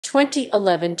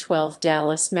2011-12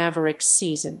 Dallas Mavericks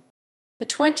season. The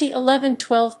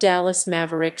 2011-12 Dallas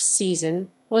Mavericks season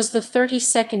was the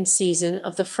 32nd season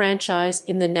of the franchise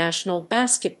in the National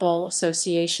Basketball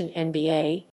Association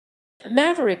 (NBA). The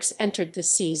Mavericks entered the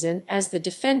season as the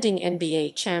defending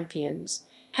NBA champions,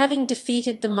 having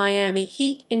defeated the Miami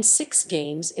Heat in 6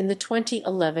 games in the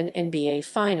 2011 NBA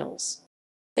Finals.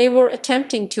 They were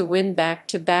attempting to win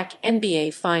back-to-back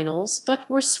NBA Finals but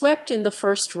were swept in the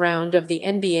first round of the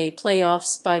NBA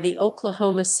playoffs by the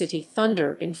Oklahoma City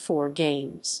Thunder in 4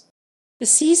 games. The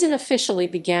season officially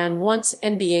began once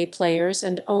NBA players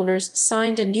and owners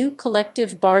signed a new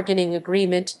collective bargaining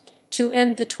agreement to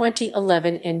end the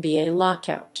 2011 NBA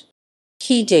lockout.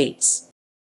 Key dates: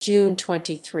 June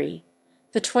 23.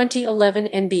 The 2011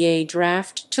 NBA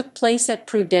Draft took place at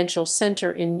Prudential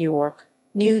Center in Newark,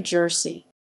 New Jersey.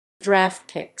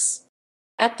 Draft picks.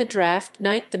 At the draft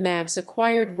night, the Mavs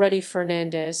acquired Rudy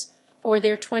Fernandez for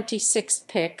their 26th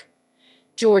pick,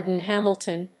 Jordan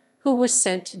Hamilton, who was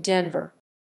sent to Denver.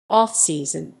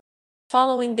 Off-season.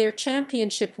 Following their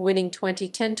championship-winning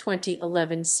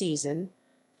 2010-2011 season,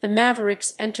 the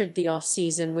Mavericks entered the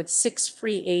off-season with 6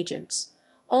 free agents.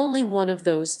 Only one of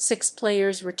those 6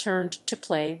 players returned to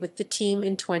play with the team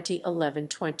in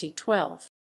 2011-2012.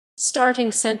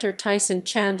 Starting center Tyson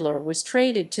Chandler was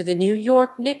traded to the New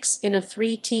York Knicks in a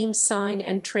 3-team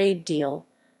sign-and-trade deal.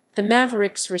 The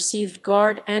Mavericks received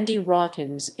guard Andy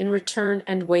Rottens in return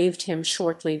and waived him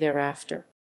shortly thereafter.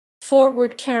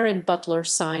 Forward Karen Butler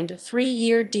signed a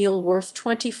 3-year deal worth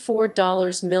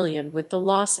 $24 million with the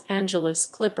Los Angeles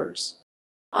Clippers.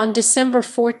 On December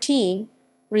 14,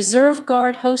 reserve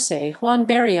guard Jose Juan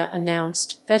Beria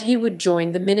announced that he would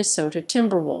join the Minnesota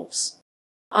Timberwolves.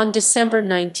 On December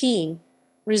 19,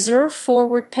 reserve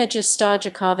forward Peja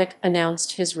Stojakovic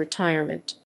announced his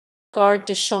retirement. Guard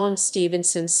Deshaun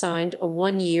Stevenson signed a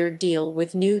 1-year deal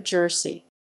with New Jersey.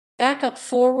 Backup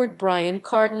forward Brian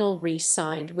Cardinal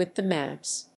re-signed with the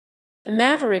Mavs. The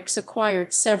Mavericks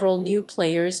acquired several new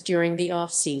players during the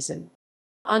offseason.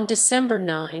 On December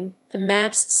 9, the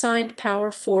Mavs signed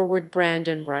power forward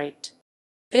Brandon Wright.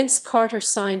 Vince Carter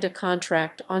signed a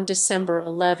contract on December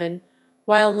 11,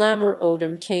 while Lamar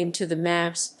Odom came to the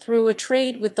Mavs through a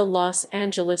trade with the Los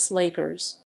Angeles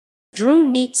Lakers. Drew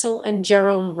Neitzel and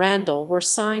Jerome Randall were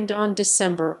signed on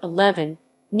December 11.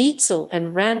 Neitzel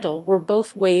and Randall were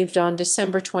both waived on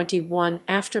December 21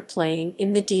 after playing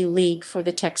in the D-League for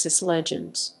the Texas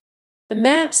Legends. The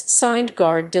Mavs signed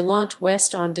guard Delonte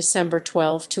West on December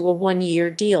 12 to a 1-year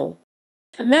deal.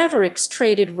 The Mavericks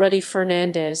traded Rudy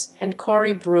Fernandez and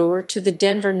Corey Brewer to the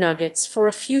Denver Nuggets for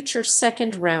a future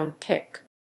second-round pick.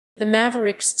 The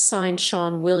Mavericks signed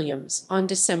Sean Williams on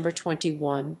December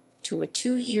 21 to a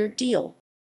 2-year deal.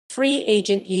 Free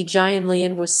agent Yi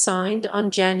Jianlian was signed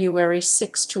on January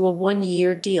 6 to a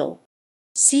 1-year deal.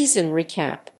 Season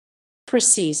recap.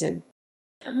 Preseason.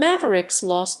 The Mavericks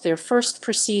lost their first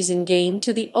preseason game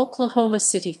to the Oklahoma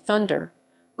City Thunder,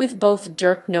 with both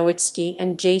Dirk Nowitzki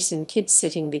and Jason Kidd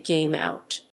sitting the game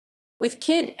out. With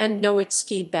Kidd and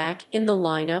Nowitzki back in the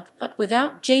lineup but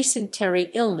without Jason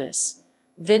Terry illness,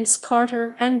 Vince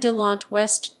Carter and Delonte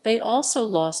West, they also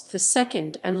lost the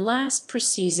second and last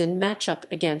preseason matchup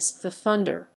against the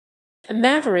Thunder. The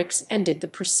Mavericks ended the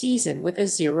preseason with a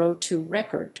 0-2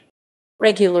 record.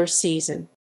 Regular season.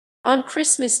 On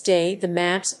Christmas Day, the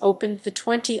Mavs opened the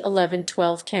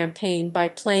 2011-12 campaign by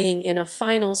playing in a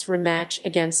finals rematch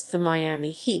against the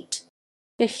Miami Heat.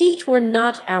 The Heat were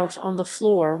not out on the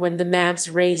floor when the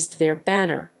Mavs raised their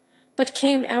banner, but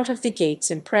came out of the gates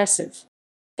impressive.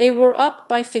 They were up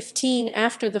by 15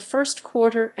 after the first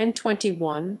quarter and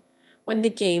 21 when the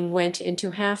game went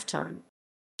into halftime.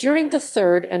 During the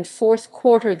third and fourth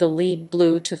quarter, the lead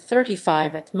blew to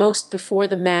 35 at most before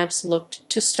the Mavs looked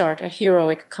to start a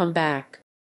heroic comeback.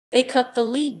 They cut the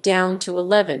lead down to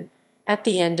 11 at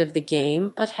the end of the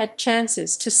game but had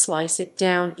chances to slice it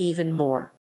down even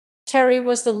more. Terry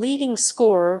was the leading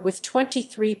scorer with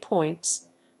 23 points,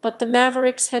 but the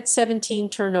Mavericks had 17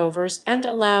 turnovers and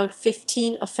allowed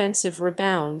 15 offensive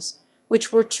rebounds,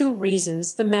 which were 2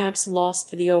 reasons the Mavs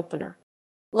lost the opener.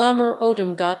 Lamar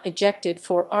Odom got ejected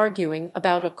for arguing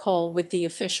about a call with the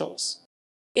officials.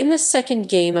 In the second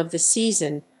game of the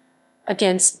season,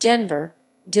 against Denver,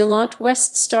 Delonte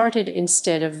West started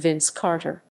instead of Vince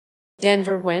Carter.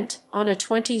 Denver went on a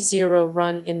 20-0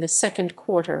 run in the second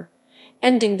quarter,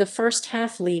 ending the first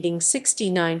half leading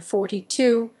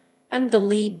 69-42, and the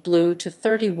lead blew to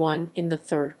 31 in the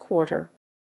third quarter.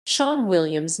 Sean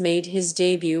Williams made his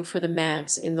debut for the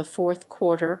Mavs in the fourth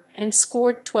quarter and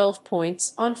scored 12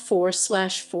 points on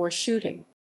 4/4 shooting.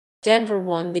 Denver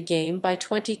won the game by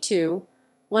 22,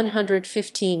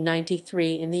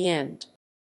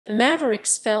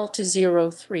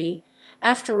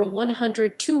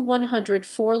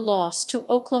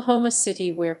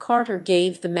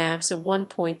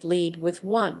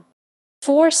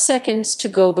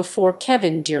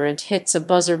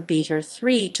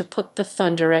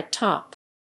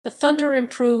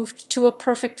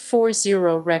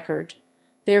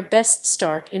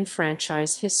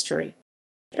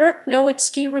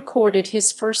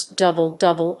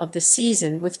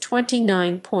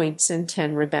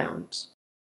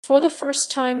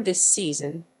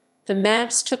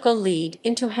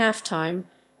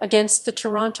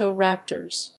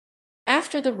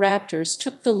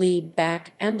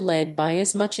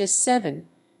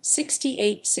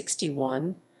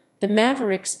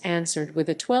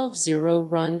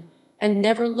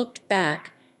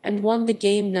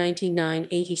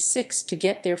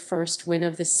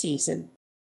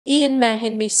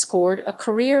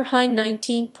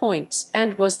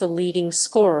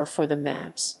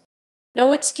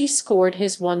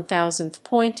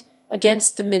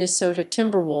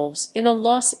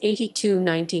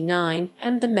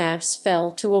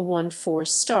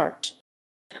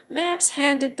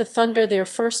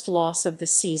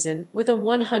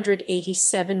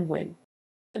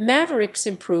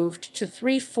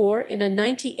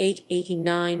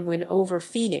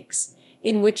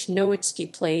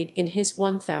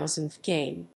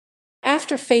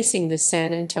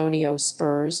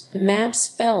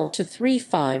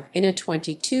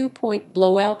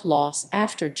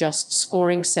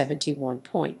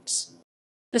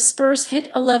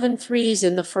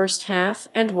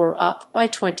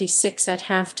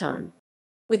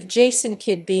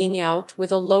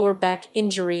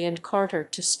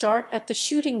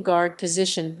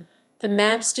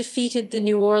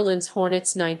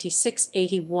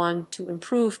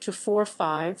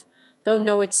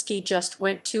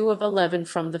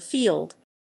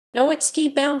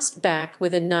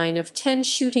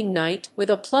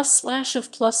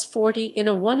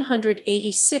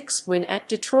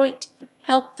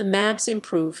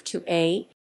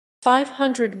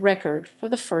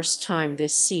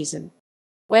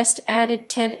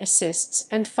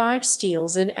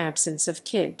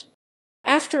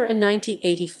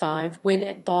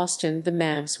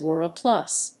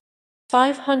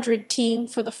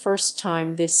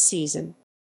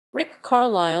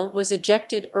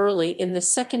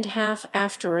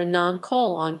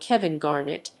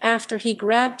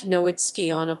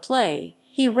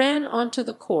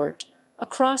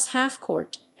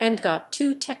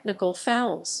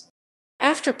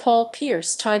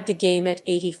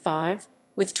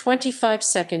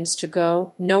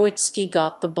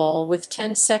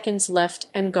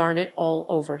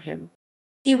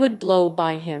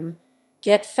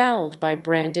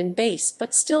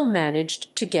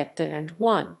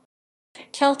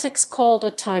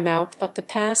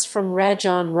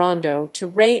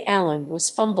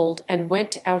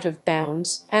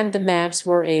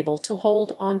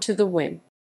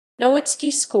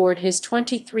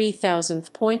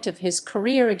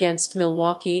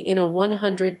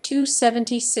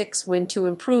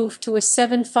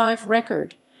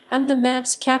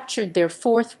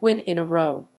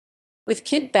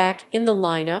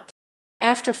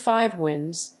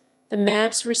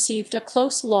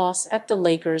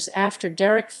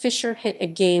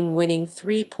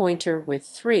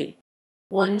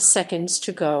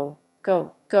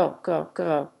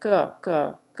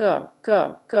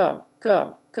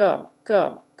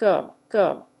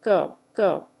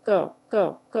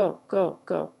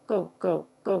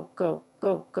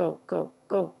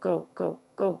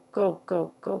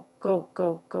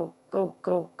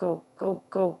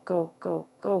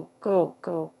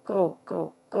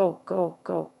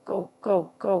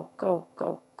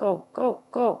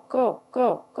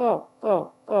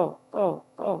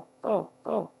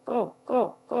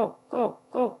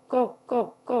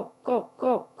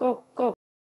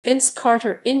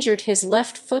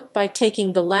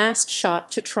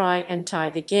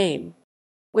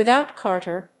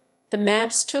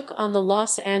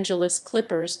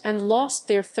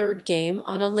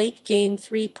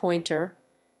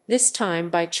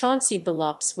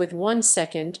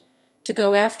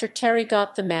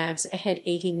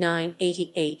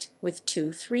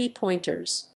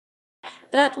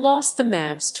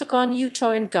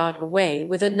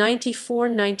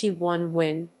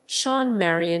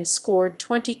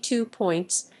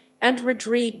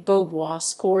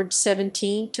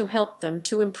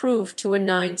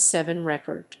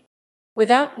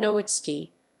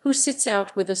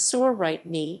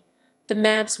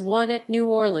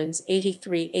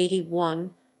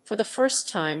 for the first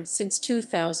time since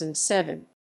 2007.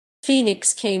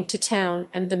 Phoenix came to town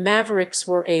and the Mavericks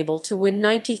were able to win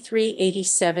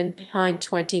 93-87 behind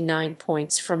 29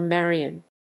 points from Marion.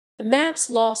 The Mavs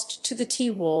lost to the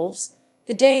T-Wolves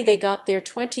the day they got their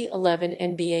 2011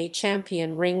 NBA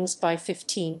champion rings by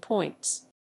 15 points.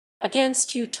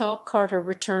 Against Utah, Carter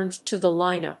returned to the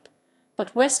lineup,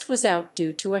 but West was out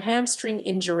due to a hamstring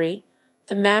injury.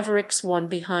 The Mavericks won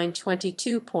behind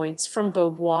 22 points from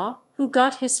Beaubois, who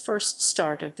got his first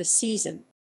start of the season.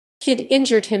 Kidd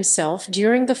injured himself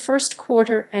during the first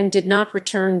quarter and did not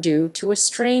return due to a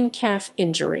strained calf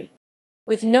injury.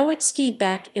 With Nowitzki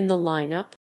back in the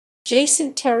lineup,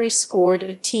 Jason Terry scored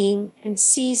a team and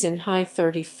season-high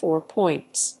 34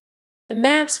 points. The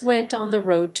Mavs went on the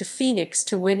road to Phoenix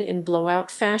to win in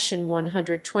blowout fashion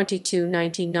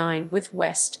 122-99 with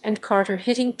West and Carter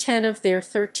hitting 10 of their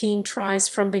 13 tries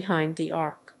from behind the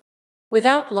arc.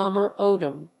 Without Lamar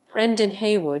Odom, Brendan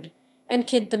Haywood, and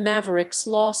Kidd, the Mavericks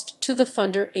lost to the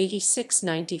Thunder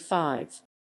 86-95.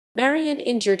 Marion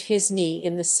injured his knee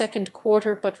in the second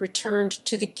quarter but returned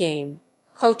to the game.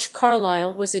 Coach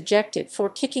Carlisle was ejected for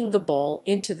kicking the ball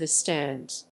into the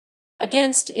stands.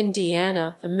 Against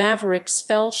Indiana, the Mavericks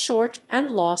fell short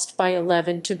and lost by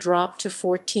 11 to drop to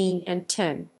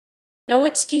 14-10.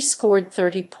 Nowitzki scored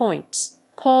 30 points.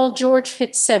 Paul George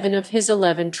hit 7 of his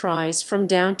 11 tries from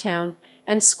downtown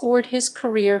and scored his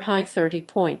career-high 30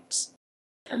 points.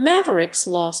 The Mavericks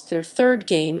lost their third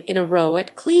game in a row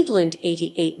at Cleveland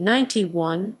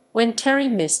 88-91 when Terry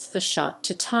missed the shot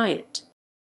to tie it.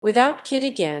 Without Kidd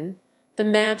again, the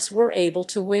Mavs were able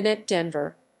to win at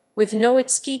Denver, with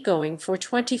Nowitzki going for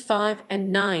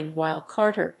 25-9 while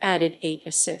Carter added 8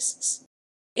 assists.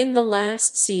 In the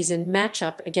last season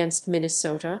matchup against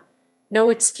Minnesota,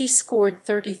 Nowitzki scored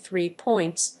 33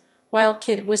 points, while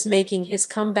Kidd was making his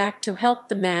comeback to help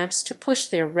the Mavs to push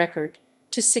their record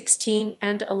to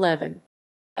 16-11.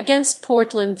 Against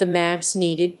Portland, the Mavs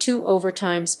needed 2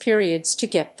 overtime periods to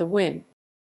get the win.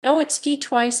 Nowitzki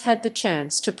twice had the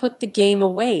chance to put the game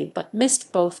away but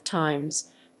missed both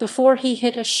times before he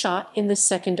hit a shot in the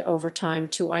second overtime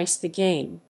to ice the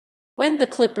game. When the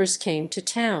Clippers came to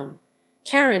town,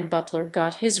 Caron Butler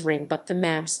got his ring but the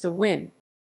Mavs the win.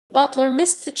 Butler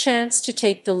missed the chance to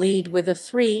take the lead with a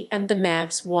 3 and the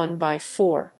Mavs won by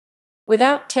 4.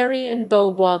 Without Terry and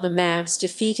Beaubois, the Mavs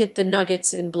defeated the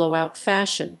Nuggets in blowout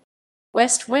fashion.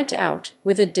 West went out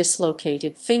with a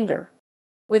dislocated finger.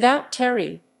 Without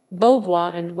Terry,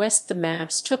 Beaubois and West, the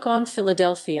Mavs took on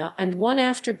Philadelphia and won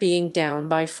after being down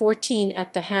by 14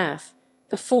 at the half.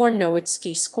 Before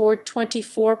Nowitzki scored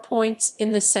 24 points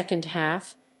in the second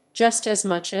half, just as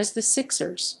much as the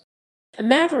Sixers. The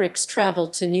Mavericks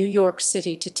traveled to New York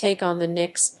City to take on the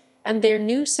Knicks and their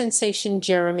new sensation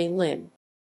Jeremy Lin.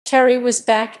 Terry was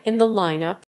back in the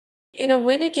lineup. In a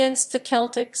win against the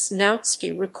Celtics,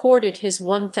 Nowitzki recorded his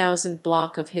 1,000th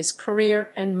block of his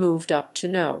career and moved up to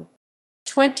No.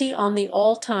 20 on the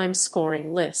all-time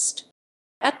scoring list.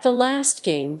 At the last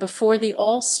game before the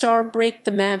All-Star break,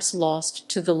 the Mavs lost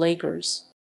to the Lakers.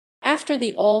 After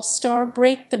the All-Star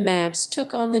break, the Mavs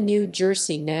took on the New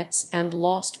Jersey Nets and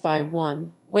lost by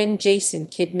 1 when Jason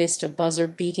Kidd missed a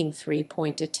buzzer-beating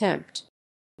 3-point attempt.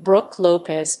 Brook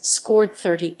Lopez scored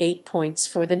 38 points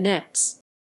for the Nets.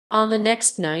 On the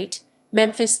next night,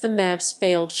 Memphis, the Mavs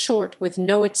failed short with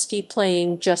Nowitzki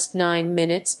playing just 9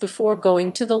 minutes before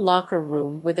going to the locker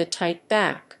room with a tight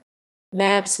back.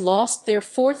 Mavs lost their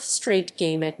 4th straight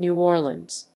game at New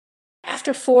Orleans.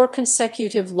 After 4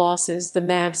 consecutive losses, the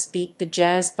Mavs beat the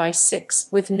Jazz by 6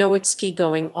 with Nowitzki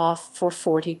going off for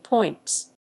 40 points.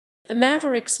 The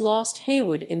Mavericks lost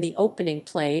Haywood in the opening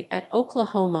play at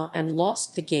Oklahoma and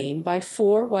lost the game by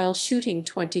 4 while shooting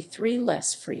 23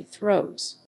 less free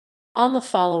throws. On the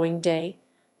following day,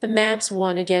 the Mavs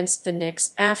won against the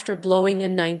Knicks after blowing a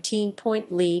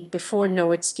 19-point lead before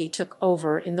Nowitzki took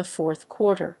over in the fourth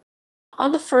quarter.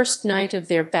 On the first night of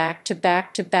their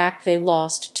back-to-back, they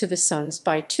lost to the Suns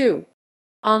by 2.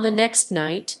 On the next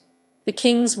night, the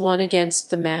Kings won against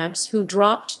the Mavs, who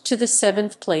dropped to the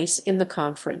 7th place in the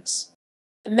conference.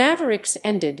 The Mavericks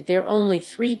ended their only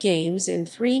 3 games in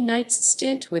 3 nights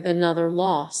stint with another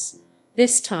loss,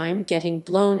 this time getting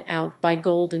blown out by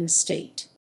Golden State.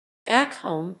 Back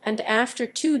home, and after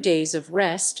 2 days of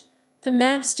rest, the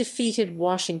Mavs defeated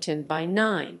Washington by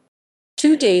 9.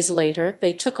 2 days later,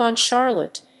 they took on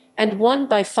Charlotte and won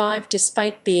by 5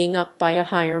 despite being up by a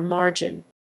higher margin.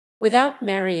 Without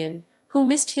Marion, who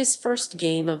missed his first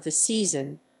game of the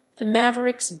season, the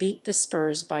Mavericks beat the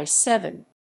Spurs by 7.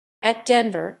 At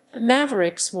Denver, the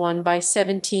Mavericks won by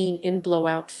 17 in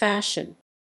blowout fashion.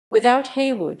 Without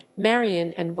Haywood,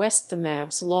 Marion, and West, the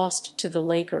Mavs lost to the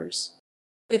Lakers.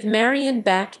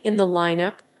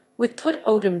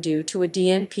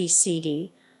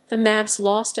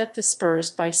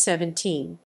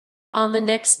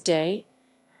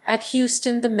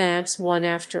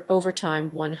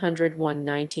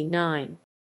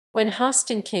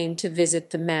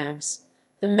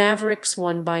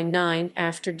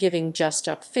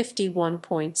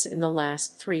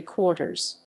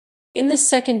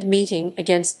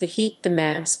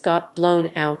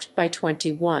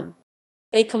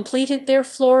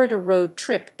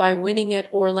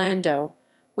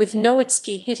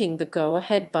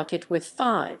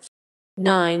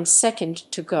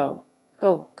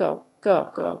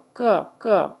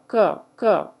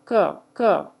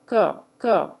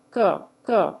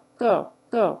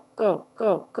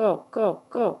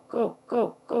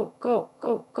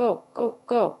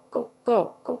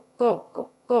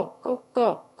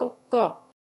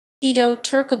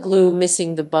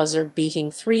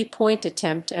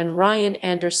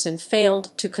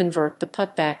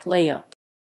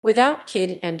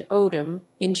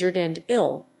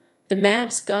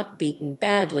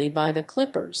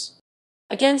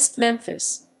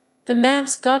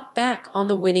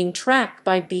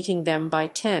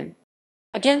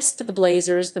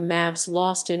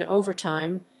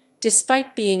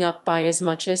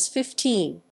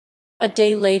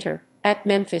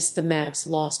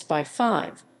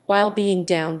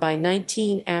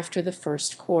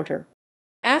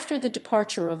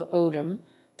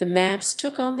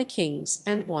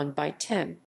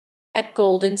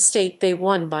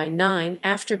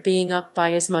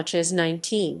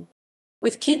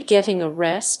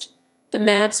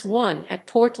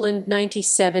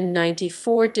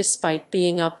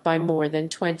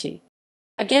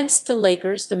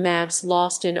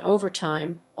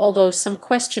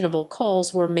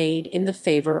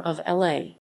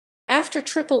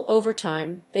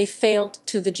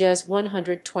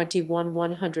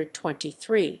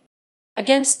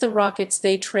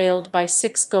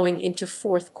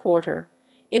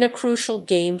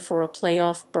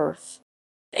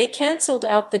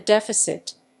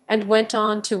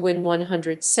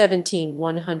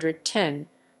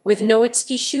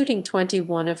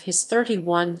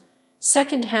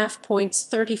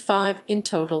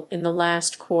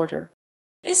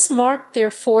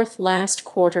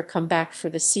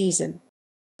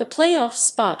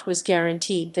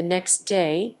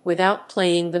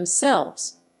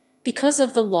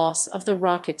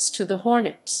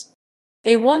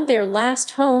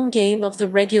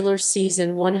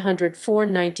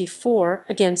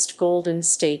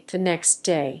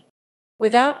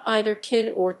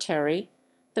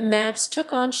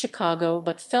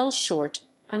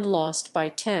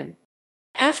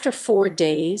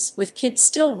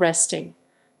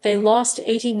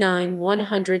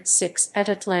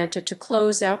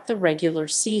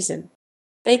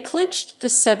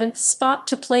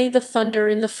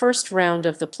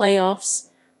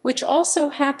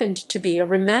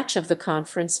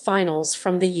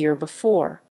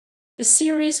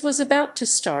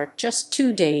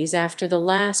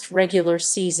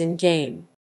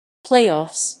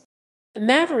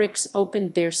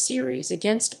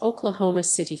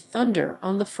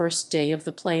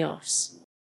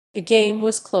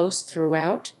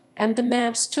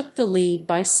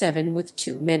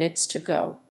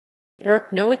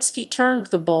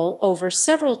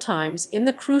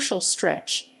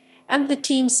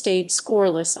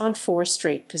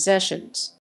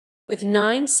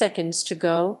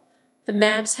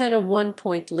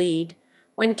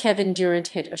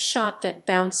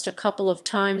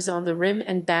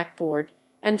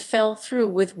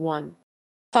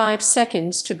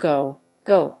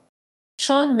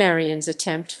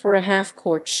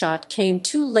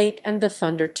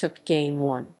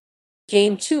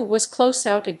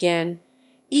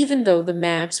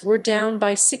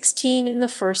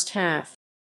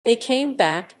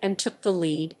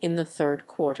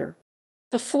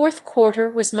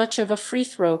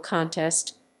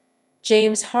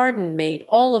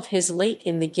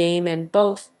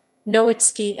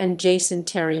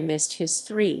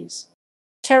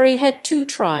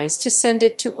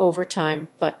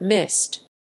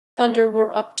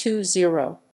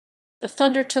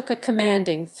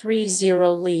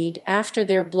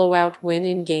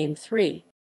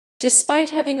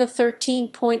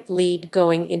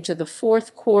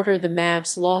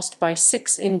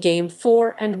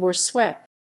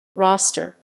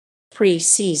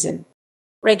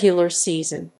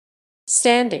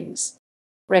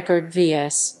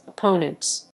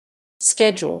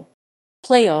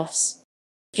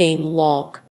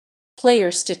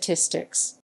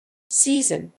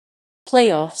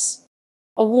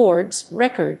 Awards,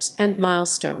 records, and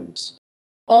milestones.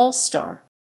 All-Star.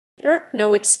 Dirk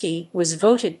Nowitzki was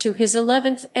voted to his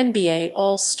 11th NBA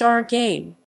All-Star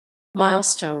game.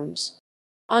 Milestones.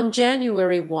 On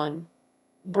January 1,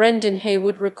 Brendan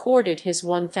Haywood recorded his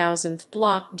 1,000th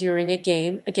block during a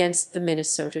game against the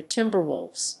Minnesota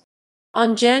Timberwolves.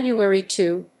 On January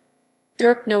 2,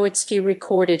 Dirk Nowitzki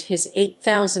recorded his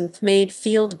 8,000th made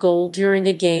field goal during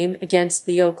a game against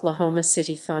the Oklahoma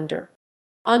City Thunder.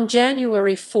 On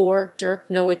January 4, Dirk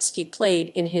Nowitzki played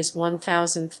in his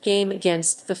 1,000th game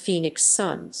against the Phoenix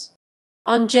Suns.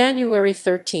 On January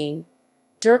 13,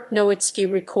 Dirk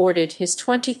Nowitzki recorded his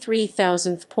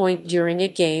 23,000th point during a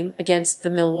game against the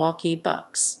Milwaukee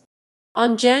Bucks.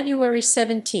 On January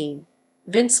 17,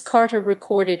 Vince Carter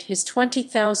recorded his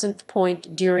 20,000th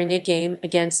point during a game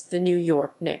against the New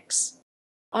York Knicks.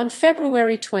 On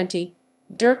February 20,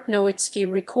 Dirk Nowitzki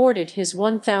recorded his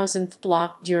 1,000th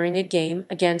block during a game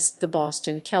against the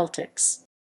Boston Celtics.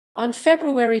 On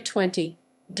February 20,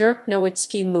 Dirk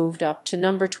Nowitzki moved up to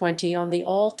number 20 on the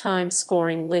all-time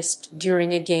scoring list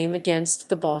during a game against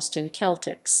the Boston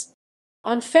Celtics.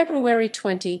 On February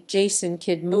 20, Jason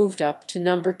Kidd moved up to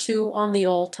number 2 on the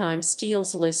all-time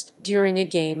steals list during a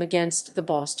game against the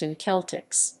Boston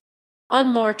Celtics.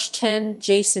 On March 10,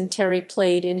 Jason Terry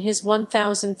played in his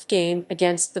 1,000th game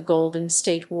against the Golden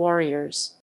State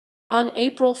Warriors. On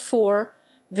April 4,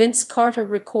 Vince Carter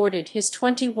recorded his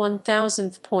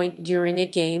 21,000th point during a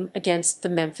game against the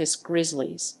Memphis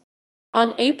Grizzlies.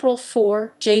 On April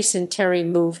 4, Jason Terry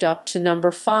moved up to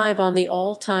number 5 on the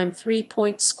all-time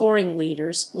three-point scoring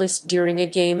leaders list during a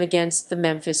game against the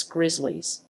Memphis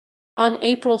Grizzlies. On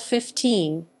April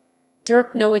 15,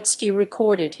 Dirk Nowitzki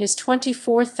recorded his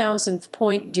 24,000th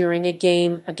point during a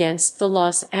game against the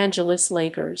Los Angeles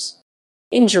Lakers.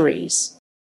 Injuries.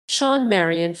 Sean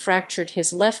Marion fractured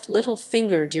his left little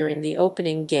finger during the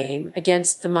opening game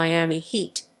against the Miami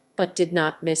Heat, but did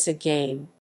not miss a game.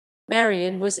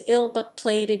 Marion was ill but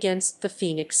played against the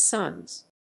Phoenix Suns.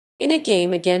 In a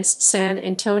game against San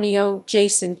Antonio,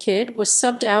 Jason Kidd was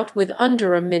subbed out with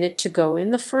under a minute to go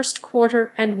in the first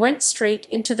quarter and went straight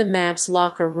into the Mavs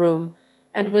locker room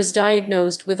and was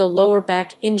diagnosed with a lower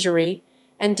back injury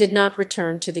and did not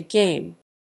return to the game.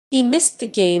 He missed the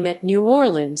game at New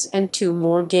Orleans and 2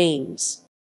 more games.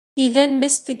 He then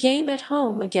missed the game at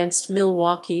home against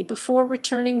Milwaukee before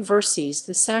returning versus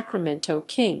the Sacramento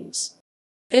Kings.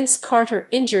 Vince Carter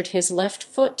injured his left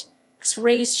foot.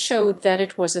 X-rays showed that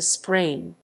it was a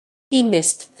sprain. He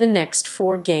missed the next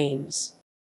 4 games.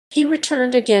 He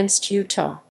returned against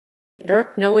Utah.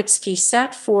 Dirk Nowitzki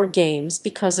sat 4 games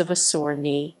because of a sore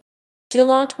knee.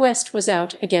 Delonte West was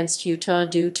out against Utah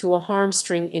due to a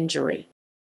hamstring injury.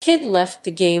 Kidd left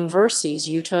the game versus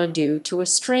Utah due to a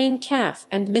strained calf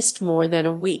and missed more than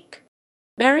a week.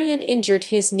 Marion injured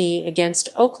his knee against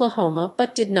Oklahoma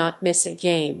but did not miss a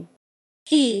game.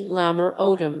 He, Lamar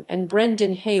Odom, and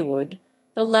Brendan Haywood,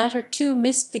 the latter 2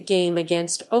 missed the game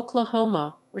against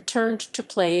Oklahoma, returned to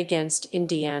play against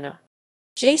Indiana.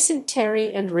 Jason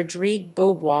Terry and Rodrigue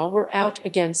Beaubois were out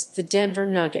against the Denver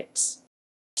Nuggets.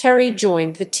 Terry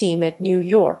joined the team at New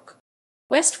York.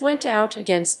 West went out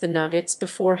against the Nuggets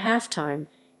before halftime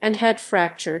and had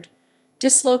fractured,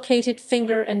 dislocated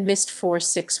finger and missed for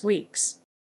 6 weeks.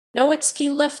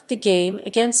 Nowitzki left the game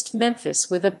against Memphis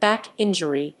with a back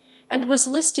injury and was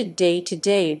listed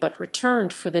day-to-day but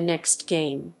returned for the next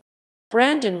game.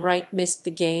 Brandon Wright missed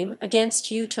the game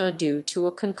against Utah due to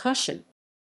a concussion.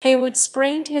 Haywood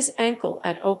sprained his ankle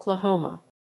at Oklahoma.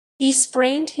 He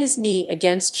sprained his knee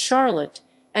against Charlotte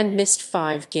and missed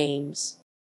 5 games.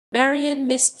 Marion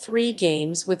missed 3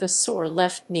 games with a sore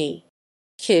left knee.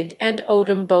 Kidd and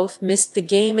Odom both missed the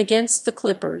game against the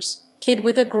Clippers, Kidd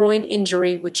with a groin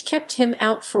injury which kept him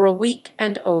out for a week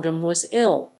and Odom was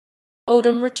ill.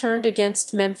 Odom returned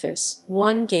against Memphis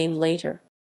 1 game later.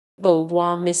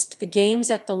 Beaubois missed the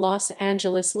games at the Los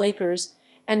Angeles Lakers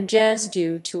and Jazz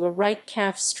due to a right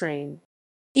calf strain.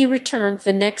 He returned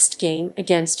the next game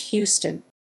against Houston.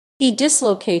 He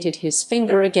dislocated his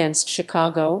finger against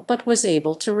Chicago but was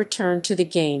able to return to the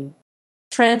game.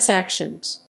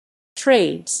 Transactions.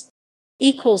 Trades.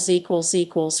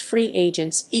 Free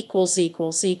agents.